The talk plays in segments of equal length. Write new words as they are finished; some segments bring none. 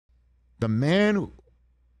The man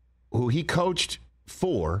who he coached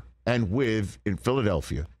for and with in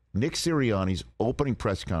Philadelphia, Nick Sirianni's opening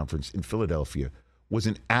press conference in Philadelphia was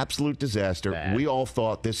an absolute disaster. Bad. We all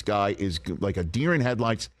thought this guy is like a deer in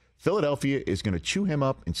headlights. Philadelphia is going to chew him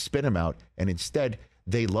up and spit him out, and instead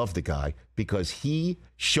they love the guy because he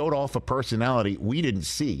showed off a personality we didn't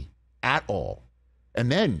see at all.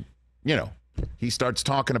 And then, he starts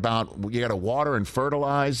talking about you got to water and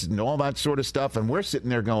fertilize and all that sort of stuff, and we're sitting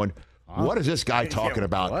there going, what is this guy talking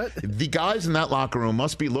about? What? The guys in that locker room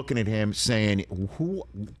must be looking at him saying,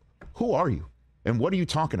 who are you? And what are you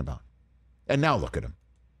talking about? And now look at him.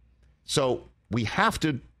 So we have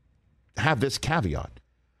to have this caveat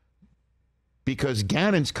because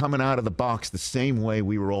Gannon's coming out of the box the same way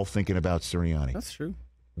we were all thinking about Sirianni. That's true.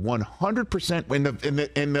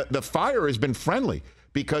 100%. And the fire has been friendly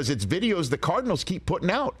because it's videos the Cardinals keep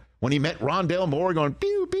putting out. When he met Rondale Moore going,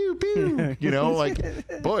 pew, pew, pew.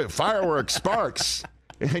 Like, boy, fireworks, sparks.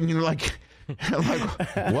 And you're like,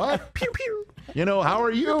 what? Pew, pew. How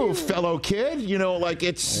are you, fellow kid?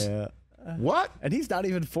 It's, what? And he's not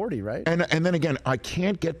even 40, right? And then again, I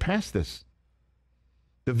can't get past this.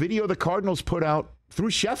 The video the Cardinals put out through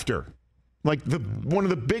Schefter, like one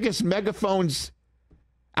of the biggest megaphones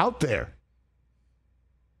out there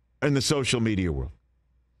in the social media world.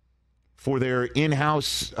 For their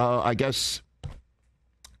in-house, I guess,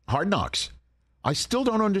 Hard Knocks. I still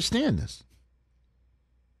don't understand this.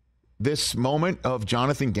 This moment of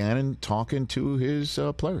Jonathan Gannon talking to his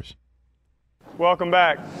players. Welcome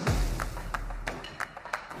back.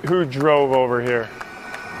 Who drove over here?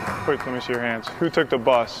 Quick, let me see your hands. Who took the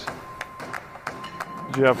bus?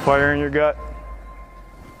 Did you have fire in your gut?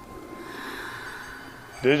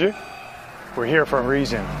 Did you? We're here for a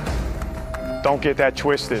reason. Don't get that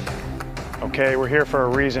twisted. Okay, we're here for a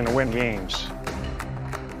reason to win games.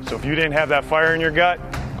 So if you didn't have that fire in your gut,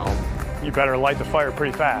 you better light the fire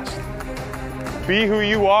pretty fast. Be who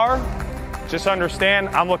you are. Just understand,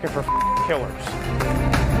 I'm looking for killers.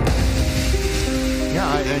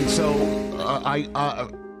 Yeah, and so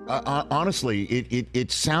honestly,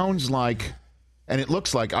 it sounds like, and it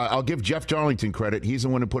looks like, I'll give Jeff Darlington credit. He's the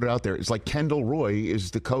one who put it out there. It's like Kendall Roy is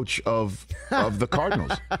the coach of the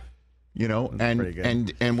Cardinals.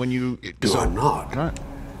 And when you are not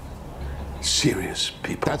serious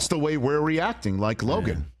people. That's the way we're reacting, like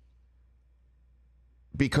Logan.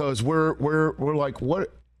 Because we're like,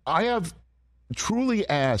 what? I have truly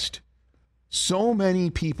asked so many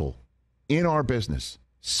people in our business,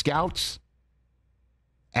 scouts,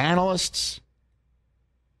 analysts.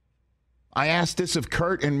 I asked this of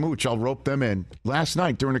Kurt and Mooch. I'll rope them in last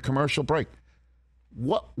night during a commercial break.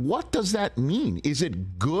 What does that mean? Is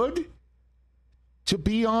it good to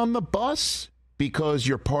be on the bus because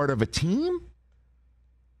you're part of a team?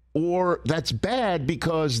 Or that's bad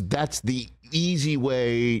because that's the easy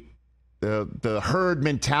way, the herd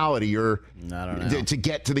mentality, or to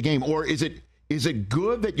get to the game? Or is it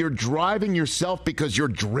good that you're driving yourself because you're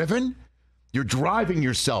driven? You're driving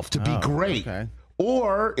yourself to be great. Okay.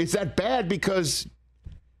 Or is that bad because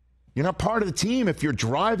you're not part of the team? If you're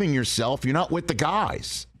driving yourself, you're not with the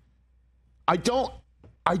guys. I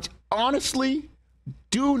honestly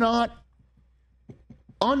do not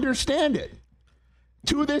understand it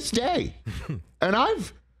to this day. And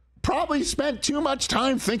I've probably spent too much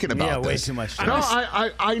time thinking about this. Way too much time. No,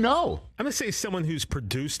 I know. I'm going to say someone who's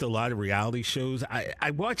produced a lot of reality shows,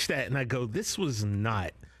 I watched that and I go, this was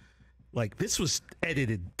not, this was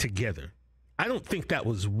edited together. I don't think that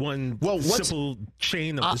was one simple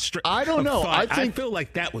chain of the string. I don't know. I feel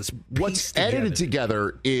like that was what's edited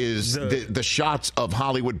together is the shots of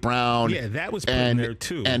Hollywood Brown. Yeah, that was put in there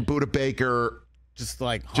too. And Buda Baker. Just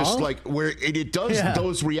like where it does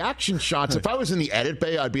those reaction shots. If I was in the edit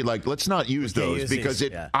bay, I'd be like, let's not use those because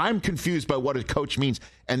I'm confused by what a coach means.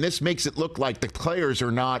 And this makes it look like the players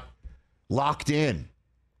are not locked in.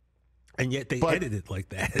 And yet they edit it like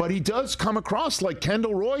that. But he does come across like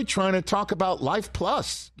Kendall Roy trying to talk about Life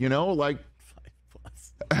Plus, Life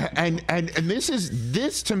Plus. And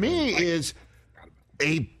this to me is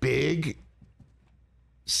a big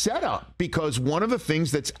setup because one of the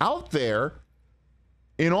things that's out there,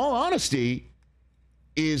 in all honesty,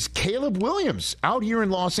 is Caleb Williams out here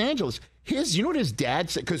in Los Angeles. You know what his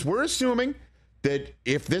dad said? Because we're assuming that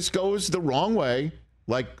if this goes the wrong way,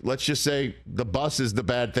 let's just say the bus is the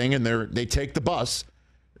bad thing and they take the bus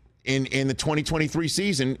in the 2023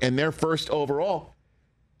 season and they're first overall.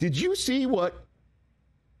 Did you see what,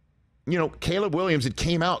 Caleb Williams, it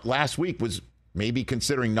came out last week, was maybe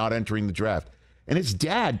considering not entering the draft. And his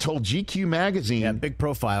dad told GQ magazine. Yeah, big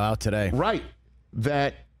profile out today. Right.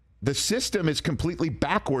 That the system is completely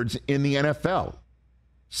backwards in the NFL.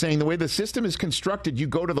 saying the way the system is constructed, you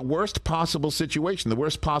go to the worst possible situation, the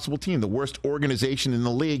worst possible team, the worst organization in the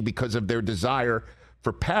league because of their desire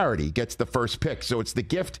for parity gets the first pick. So it's the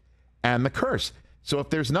gift and the curse. So if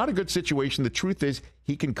there's not a good situation, the truth is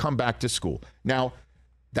he can come back to school. Now,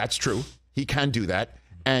 that's true. He can do that.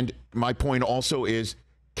 And my point also is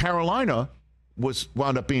Carolina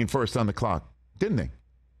wound up being first on the clock, didn't they?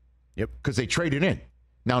 Yep. Because they traded in.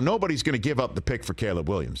 Now, nobody's going to give up the pick for Caleb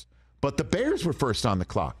Williams. But the Bears were first on the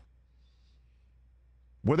clock.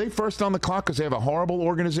 Were they first on the clock because they have a horrible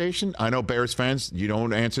organization? I know Bears fans, you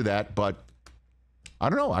don't answer that, but I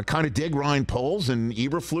don't know. I kind of dig Ryan Poles and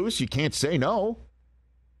Eberflus. You can't say no.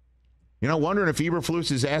 You know, wondering if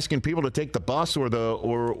Eberflus is asking people to take the bus or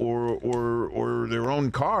or their own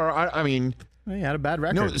car. I mean, well, he had a bad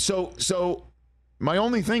record. No, so my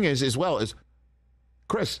only thing is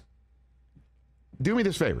Chris, do me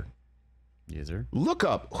this favor. Yes, sir. Look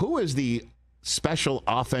up who is the special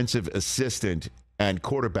offensive assistant and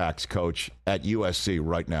quarterbacks coach at USC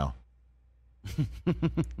right now.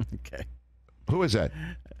 Okay. Who is that?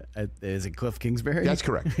 Is it Cliff Kingsbury? That's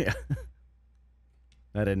correct. Yeah.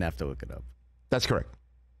 I didn't have to look it up. That's correct.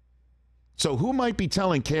 So who might be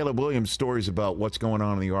telling Caleb Williams stories about what's going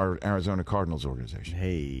on in the Arizona Cardinals organization?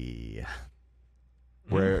 Hey.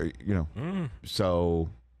 Where, so.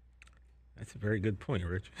 That's a very good point,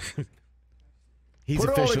 Rich. He's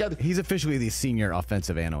officially the senior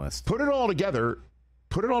offensive analyst. Put it all together.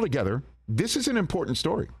 This is an important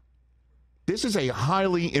story. This is a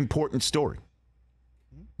highly important story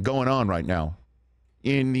going on right now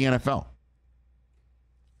in the NFL.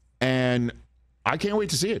 And I can't wait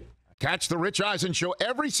to see it. Catch the Rich Eisen Show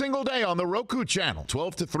every single day on the Roku channel,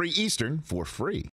 12 to 3 Eastern, for free.